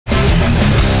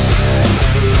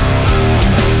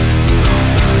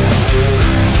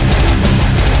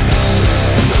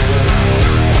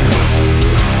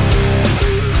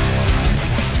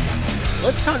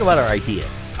talk about our idea.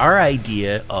 Our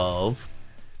idea of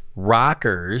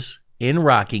rockers in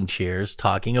rocking chairs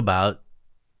talking about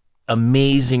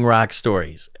amazing rock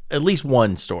stories. At least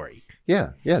one story.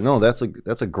 Yeah, no, that's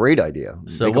a great idea.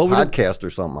 So make a podcast or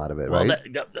something out of it, right?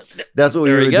 That's what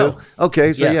we would do.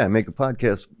 Okay, so yeah, make a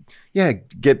podcast. Yeah,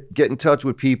 get in touch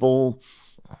with people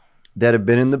that have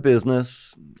been in the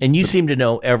business. And you seem to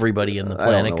know everybody in the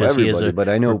planet because he is but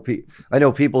I know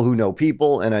people who know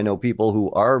people, and I know people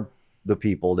who are the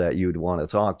people that you'd want to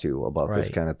talk to about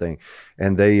this kind of thing.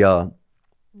 And they,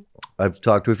 I've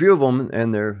talked to a few of them,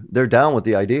 and they're down with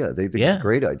the idea. They think it's a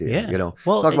great idea. You know,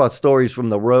 talk about stories from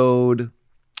the road.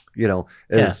 You know,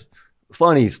 as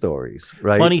funny stories,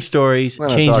 right? Funny stories.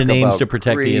 Change the names to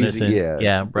protect the innocent.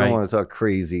 Yeah, right. I don't want to talk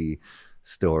crazy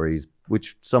stories,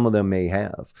 which some of them may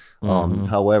have.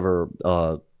 However,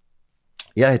 I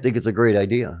think it's a great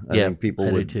idea. I think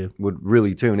people would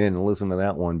really tune in and listen to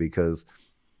that one because,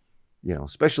 you know,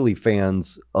 especially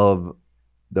fans of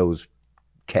those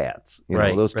cats. You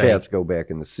know, those cats go back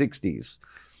in the 60s.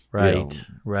 Right, you know,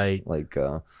 right. Like,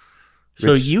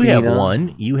 so you have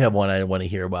one. You have one I want to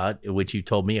hear about, which you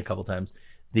told me a couple times.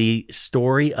 The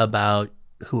story about,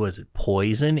 who was it?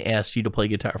 Poison asked you to play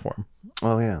guitar for him.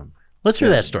 Oh, yeah. Let's hear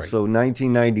that story. So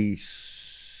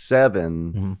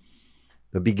 1997,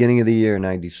 the beginning of the year,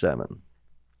 97.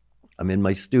 I'm in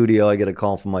my studio. I get a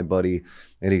call from my buddy,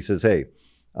 and he says, hey,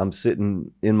 I'm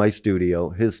sitting in my studio,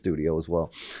 his studio as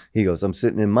well. He goes, I'm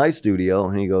sitting in my studio,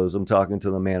 and he goes, I'm talking to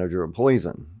the manager of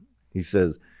Poison. He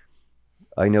says,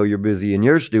 I know you're busy in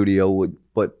your studio,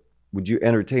 but would you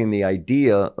entertain the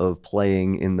idea of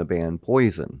playing in the band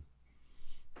Poison?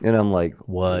 And I'm like,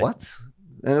 what?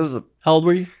 And it was how old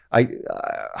were you?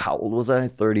 How old was I?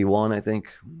 31, I think.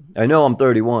 I know I'm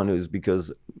 31. It was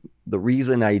because the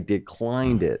reason I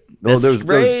declined it. There's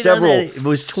several. It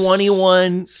was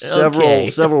 21.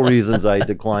 Several reasons I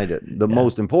declined it. The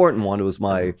most important one was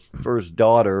my first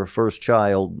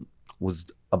child was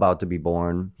about to be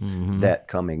born that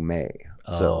coming May.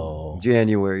 So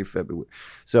January, February.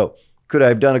 So could I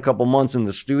have done a couple months in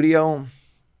the studio?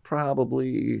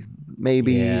 Probably,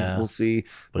 maybe. We'll see.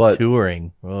 But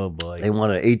touring, oh boy. They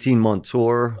want an 18-month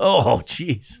tour. Oh,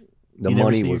 jeez. The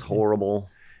money was horrible.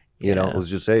 You know, it was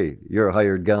just, hey, you're a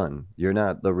hired gun. You're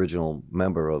not the original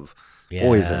member of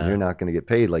Poison. You're not going to get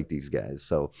paid like these guys.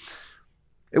 So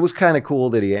it was kind of cool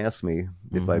that he asked me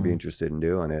if I'd be interested in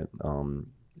doing it.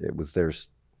 It was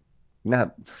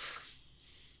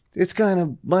it's kind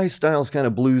of, my style's kind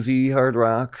of bluesy, hard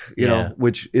rock, you know,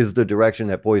 which is the direction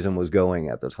that Poison was going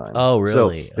at the time. Oh,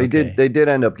 really? So they did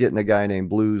end up getting a guy named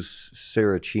Blues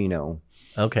Saracino.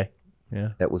 Okay. Yeah.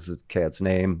 That was his cat's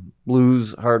name.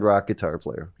 Blues, hard rock guitar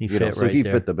player. He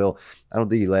fit the bill. I don't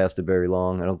think he lasted very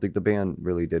long. I don't think the band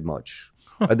really did much.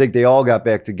 I think they all got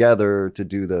back together to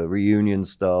do the reunion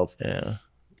stuff. Yeah.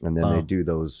 And then they do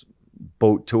those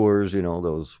boat tours, you know,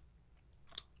 those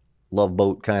Love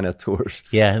Boat kind of tours.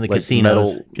 Yeah, and the like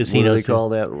casinos. Casinos. What do they call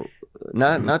that?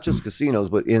 Not just casinos,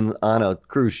 but on a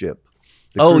cruise ship.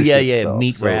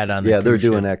 Meat Rat on the yeah, they're cruise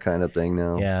doing ship. That kind of thing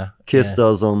now. Yeah. Kiss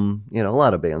does them. You know, a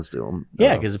lot of bands do them.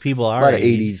 Yeah, because people are. A lot of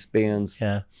 80s bands.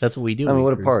 Yeah, that's what we do. I mean,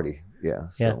 what a party. Yeah.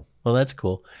 Yeah. Well, that's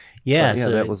cool. Yeah.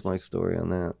 So that was my story on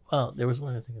that. Well, there was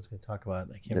one other thing I was going to talk about.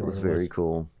 I can't remember. It was very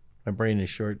cool. My brain is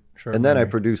short. And then I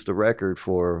produced a record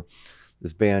for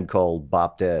this band called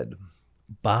Bop Dead.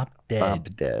 Bop Dead. Bop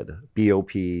Dead.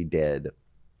 B-O-P Dead.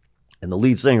 And the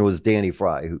lead singer was Danny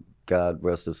Fry, who, God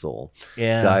rest his soul,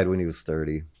 died when he was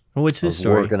 30. What's his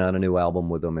story? Working on a new album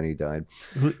with him, and he died.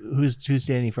 Who's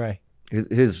Danny Fry?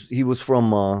 He was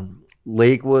from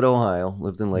Lakewood, Ohio,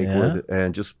 lived in Lakewood,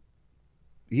 and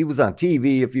he was on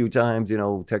TV a few times, you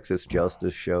know, Texas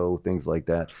Justice Show, things like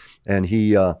that. And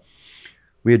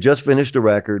we had just finished a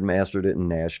record, mastered it in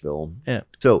Nashville. Yeah.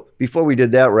 So before we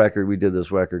did that record, we did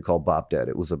this record called Bop Dead.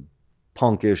 It was a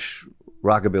punkish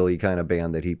rockabilly kind of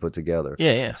band that he put together.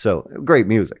 Yeah. So great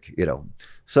music, you know.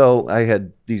 So I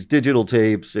had these digital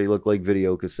tapes. They look like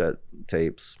video cassette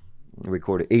tapes. I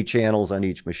recorded 8 channels on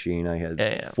each machine. I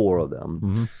had 4 of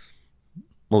them.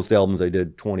 Most albums I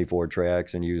did 24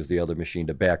 tracks and used the other machine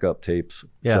to back up tapes.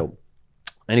 Yeah. So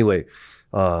anyway,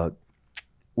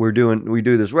 we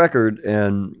do this record,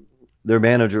 and their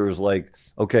manager is like,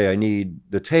 okay, I need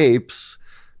the tapes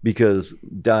because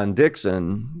Don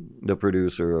Dixon, the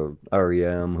producer of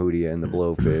R.E.M., Hootie and the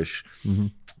Blowfish,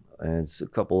 and it's a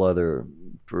couple other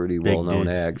pretty well-known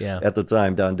acts. Yeah. At the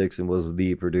time, Don Dixon was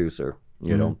the producer,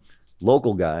 you know,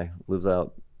 local guy, lives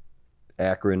out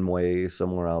Akron way,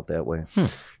 somewhere out that way.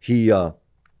 He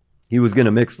was going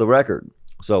to mix the record.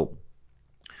 So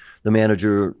the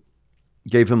manager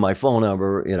gave him my phone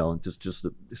number, just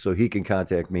so he can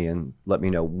contact me and let me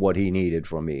know what he needed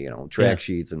from me, track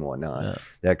sheets and whatnot,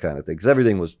 that kind of thing. Because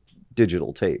everything was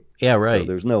digital tape. Yeah, right. So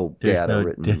there's no data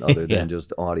written other than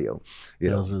just audio.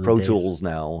 Pro Tools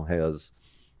now has,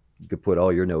 you could put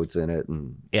all your notes in it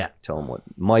and tell them what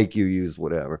mic you used,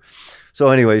 whatever. So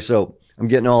anyway, so I'm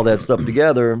getting all that stuff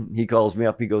together. He calls me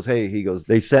up. He goes, hey,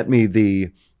 they sent me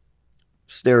the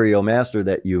stereo master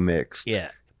that you mixed. Yeah.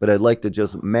 But I'd like to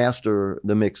just master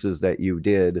the mixes that you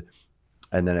did,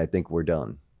 and then I think we're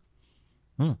done.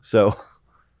 So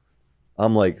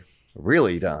I'm like,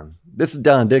 really, Don? This is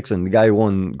Don Dixon, the guy who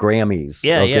won Grammys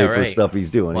for stuff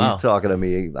he's doing. Wow. He's talking to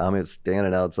me. I'm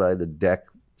standing outside the deck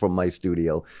from my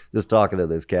studio, just talking to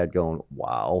this cat going,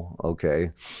 wow, okay.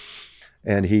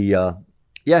 And he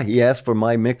asked for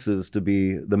my mixes to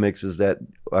be the mixes that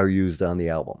are used on the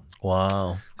album.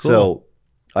 Wow. Cool. So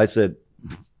I said,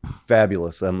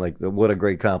 fabulous. I'm like, what a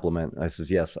great compliment. I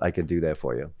says, yes, I could do that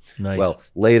for you. Nice. Well,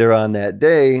 later on that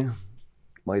day,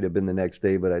 might have been the next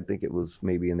day, but I think it was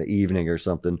maybe in the evening or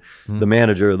something, the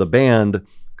manager of the band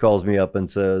calls me up and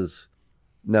says,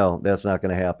 no, that's not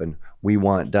going to happen. We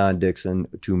want Don Dixon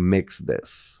to mix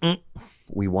this.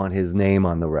 We want his name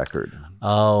on the record.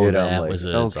 Oh, that was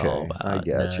what it's all about. I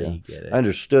gotcha. Get it. I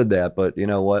understood that, but you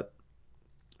know what?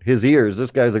 His ears,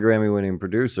 this guy's a Grammy-winning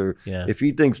producer. Yeah. If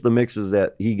he thinks the mixes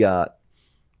that he got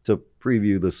to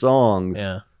preview the songs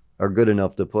are good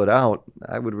enough to put out,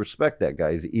 I would respect that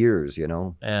guy's ears,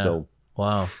 Yeah. So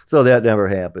wow. So that never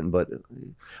happened, but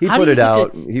he put it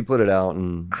out. He put it out,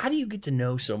 and how do you get to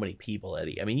know so many people,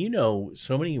 Eddie? I mean, you know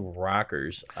so many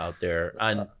rockers out there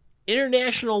on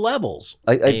international levels.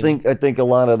 I think a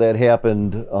lot of that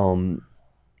happened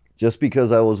just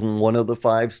because I was in one of the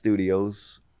 5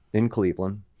 studios in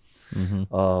Cleveland.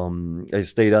 I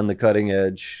stayed on the cutting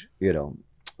edge.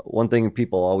 One thing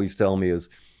people always tell me is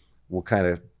what kind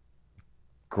of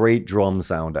great drum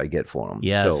sound I get for them.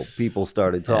 Yes. So people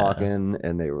started talking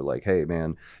and they were like, hey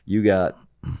man, you're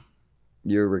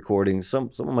recording. Some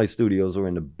of my studios are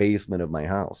in the basement of my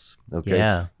house. Okay.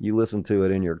 Yeah. You listen to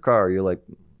it in your car, you're like,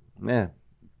 man,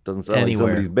 doesn't sound like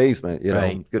somebody's basement.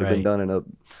 Could have been done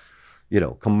in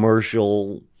a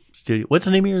commercial studio. What's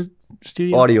the name of your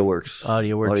studio? AudioWorks.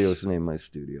 AudioWorks. AudioWorks is the name of my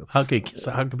studio. How can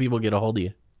people get a hold of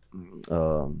you?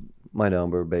 My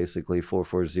number, basically,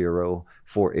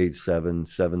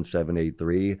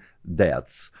 440-487-7783.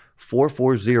 That's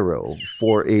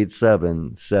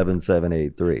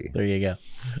 440-487-7783. There you go.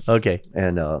 Okay.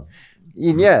 And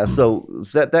yeah, so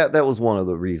that was one of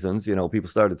the reasons, people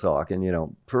started talking,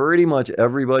 pretty much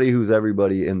everybody who's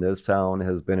everybody in this town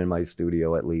has been in my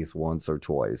studio at least once or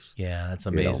twice. Yeah, that's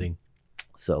amazing.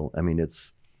 So, I mean,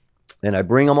 and I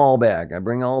bring them all back. I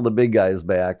bring all the big guys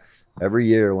back every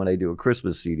year when I do a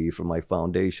Christmas CD for my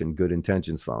foundation, Good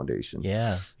Intentions Foundation.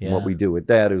 Yeah. And what we do with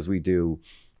that is we do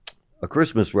a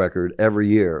Christmas record every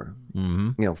year,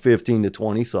 15 to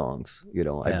 20 songs.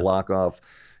 I block off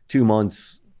 2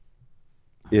 months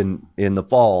in the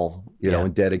fall,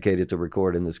 and dedicate it to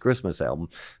recording this Christmas album.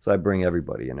 So I bring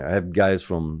everybody in there. I have guys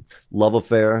from Love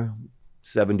Affair,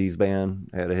 70s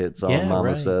band, had a hit song,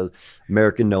 Mama Says.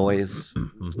 American Noise,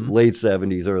 late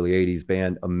 70s, early 80s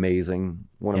band, amazing.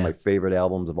 One of my favorite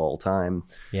albums of all time.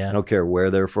 Yeah. I don't care where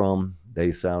they're from.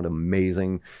 They sound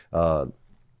amazing. And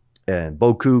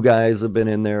Boku guys have been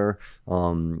in there.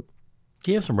 Do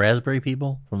you have some Raspberry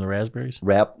people from the Raspberries?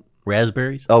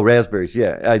 Raspberries? Oh, Raspberries,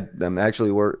 yeah. I'm actually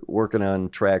working on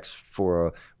tracks for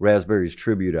a Raspberries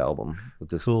tribute album with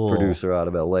this producer out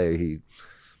of L.A. He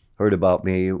heard about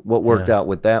me. What worked out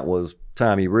with that was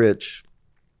Tommy Rich,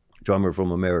 drummer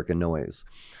from American Noise,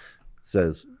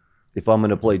 says, if I'm going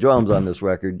to play drums on this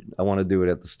record, I want to do it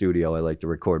at the studio I like to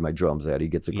record my drums at. He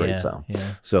gets a great sound.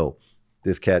 Yeah. So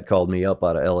this cat called me up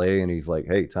out of L.A. and he's like,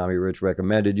 hey, Tommy Rich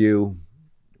recommended you.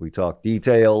 We talked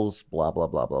details, blah, blah,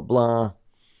 blah, blah, blah.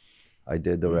 I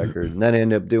did the record, and then I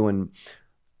ended up doing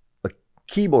a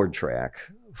keyboard track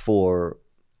for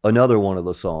another one of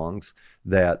the songs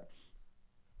that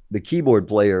the keyboard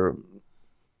player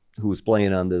who was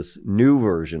playing on this new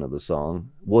version of the song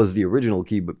was the original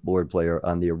keyboard player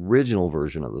on the original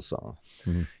version of the song.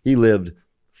 He lived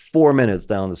 4 minutes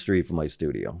down the street from my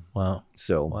studio. Wow.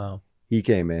 So he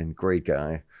came in, great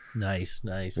guy. Nice.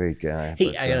 Great guy.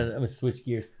 Hey, I'm going to switch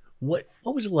gears. What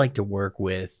was it like to work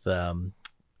with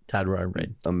Todd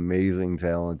Rundgren? Amazing,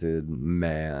 talented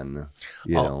man.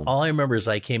 All I remember is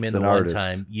I came in the one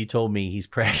time. You told me he's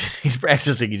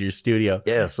practicing in your studio.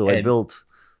 Yeah, so I built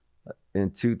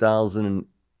in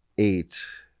 2008.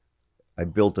 I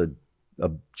built a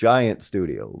giant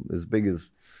studio as big as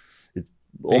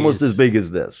almost as big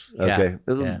as this. Okay,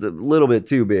 it was a little bit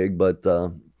too big, but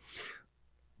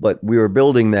But we were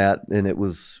building that, and it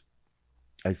was,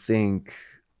 I think,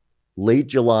 late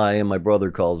July, and my brother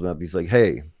calls me up. He's like,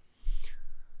 hey,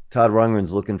 Todd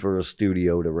Rundgren's looking for a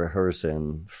studio to rehearse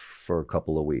in for a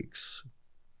couple of weeks.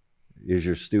 Is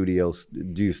your studio,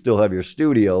 do you still have your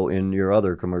studio in your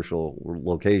other commercial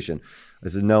location? I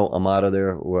said, no, I'm out of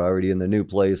there. We're already in the new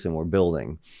place and we're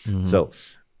building. Mm-hmm. So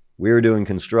we were doing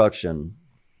construction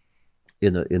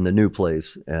in the new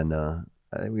place, and I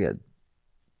think we had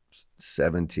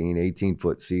 17,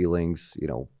 18-foot ceilings,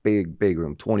 big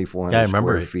room, 2,400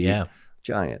 square feet. Yeah.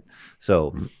 Giant.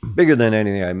 So bigger than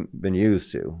anything I've been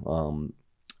used to.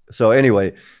 So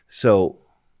anyway,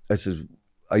 I said,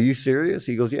 are you serious?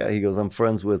 He goes, yeah. He goes, I'm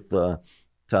friends with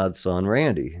Todd's son,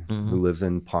 Randy, who lives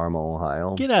in Parma,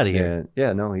 Ohio. Get out of here. And,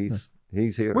 yeah, no, he's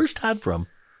here. Where's Todd from?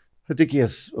 I think he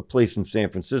has a place in San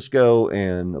Francisco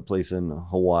and a place in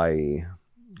Hawaii,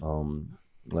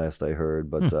 last I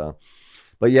heard.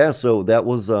 But yeah, so that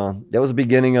was the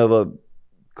beginning of a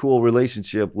cool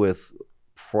relationship with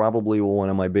probably one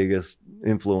of my biggest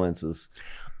influences.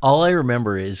 All I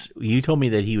remember is you told me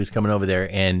that he was coming over there,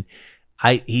 and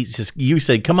you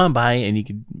said, come on by and you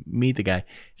could meet the guy.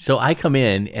 So I come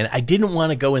in, and I didn't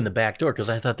want to go in the back door because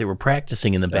I thought they were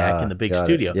practicing in the back in the big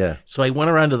studio. Yeah. So I went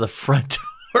around to the front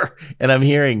door, and I'm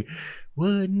hearing,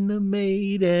 wouldn't have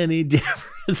made any difference.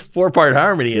 4-part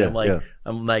harmony. And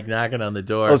I'm like knocking on the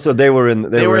door. Oh, so they were in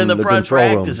the front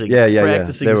practicing. Yeah.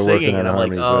 Practicing They were singing. And I'm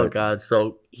harmonies, like, oh right. God.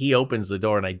 So he opens the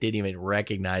door, and I didn't even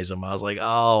recognize him. I was like,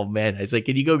 oh man. I said,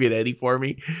 can you go get Eddie for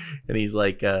me? And he's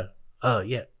like, oh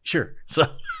yeah, sure. So,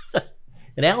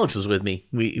 and Alex was with me.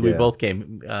 We both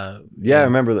came. I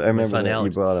remember that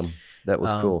you brought him. That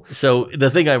was cool. So the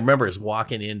thing I remember is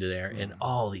walking into there and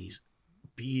all these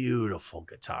beautiful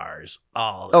guitars.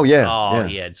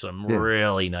 He had some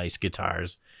really nice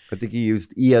guitars. I think he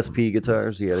used ESP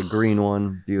guitars. He had a green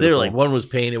one. Beautiful. They were like, one was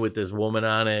painted with this woman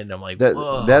on it, and I'm like,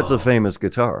 whoa. That's a famous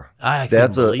guitar.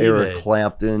 That's Eric it.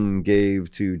 Clapton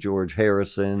gave to George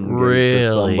Harrison, really? Gave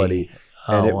to somebody.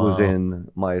 And it was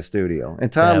in my studio.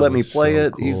 And Todd let me play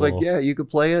it. Cool. He's like, yeah, you could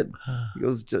play it. He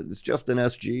goes, it's just an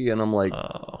SG. And I'm like,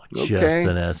 okay. Just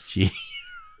an SG.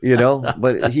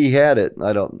 But he had it.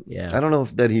 I don't know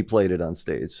if that he played it on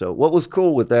stage. So what was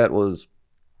cool with that was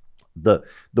the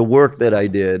work that I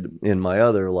did in my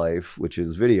other life, which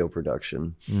is video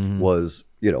production, was,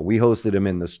 we hosted him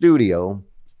in the studio.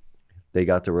 They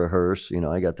got to rehearse.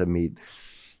 I got to meet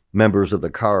members of the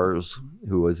Cars,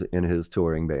 who was in his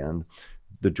touring band.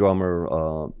 The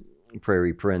drummer,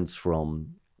 Prairie Prince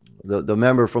from the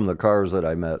member from the Cars that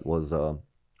I met was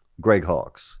Greg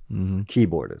Hawkes,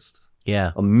 keyboardist.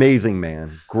 Yeah. Amazing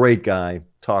man. Great guy.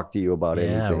 Talk to you about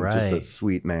anything. Right. Just a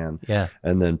sweet man. Yeah.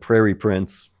 And then Prairie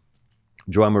Prince,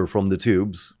 drummer from the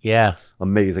Tubes. Yeah.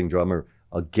 Amazing drummer.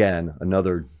 Again,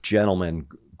 another gentleman,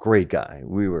 great guy.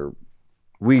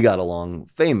 We got along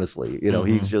famously.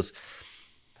 He's just,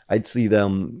 I'd see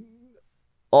them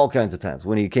all kinds of times.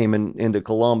 When he came into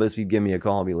Columbus, he'd give me a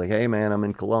call and be like, hey man, I'm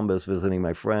in Columbus visiting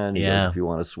my friend. He goes, if you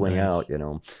want to swing out,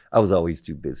 I was always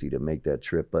too busy to make that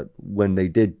trip. But when they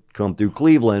did come through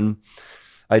Cleveland,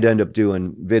 I'd end up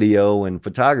doing video and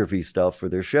photography stuff for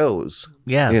their shows.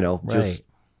 Yeah. Just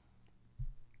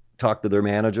talk to their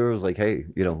managers like, hey,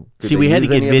 see, we had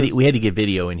to get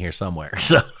video in here somewhere.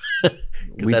 So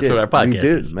because that's what our podcast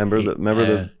is. Remember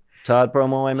the Todd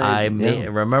promo I made?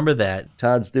 Remember that.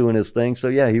 Todd's doing his thing. So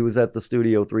yeah, he was at the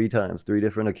studio 3 times, 3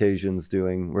 different occasions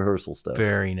doing rehearsal stuff.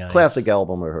 Very nice. Classic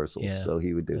album rehearsals. Yeah, so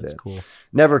he would do that. That's cool.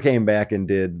 Never came back and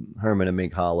did Herman and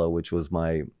Mink Hollow, which was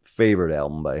my favorite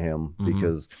album by him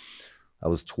because I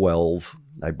was 12.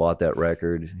 I bought that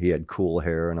record. He had cool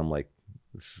hair and I'm like,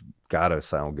 this gotta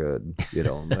sound good.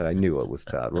 I knew it was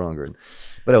Todd Rundgren.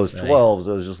 But I was 12,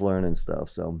 so I was just learning stuff.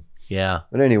 So yeah.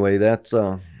 But anyway, that's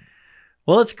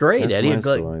well, it's great, that's Eddie.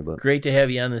 Story, great to have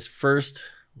you on this first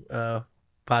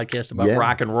podcast about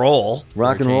rock and roll.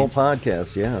 Rock and roll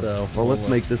podcast, yeah. So, well, let's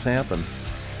make this happen.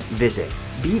 Visit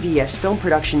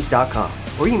bvsfilmproductions.com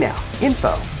or email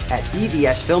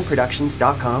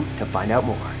info@bvsfilmproductions.com to find out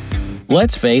more.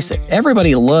 Let's face it,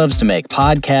 everybody loves to make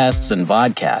podcasts and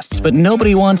vodcasts, but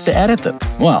nobody wants to edit them.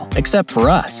 Well, except for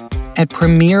us. At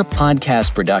Premier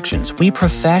Podcast Productions, we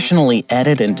professionally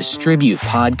edit and distribute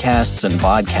podcasts and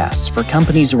vodcasts for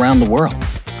companies around the world.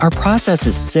 Our process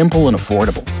is simple and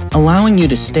affordable, allowing you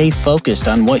to stay focused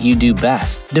on what you do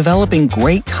best, developing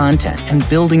great content and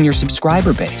building your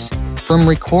subscriber base. From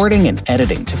recording and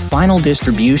editing to final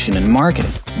distribution and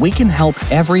marketing, we can help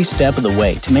every step of the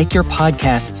way to make your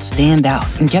podcast stand out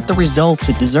and get the results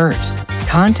it deserves.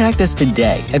 Contact us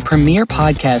today at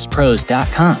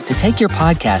premierpodcastpros.com to take your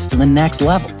podcast to the next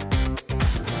level.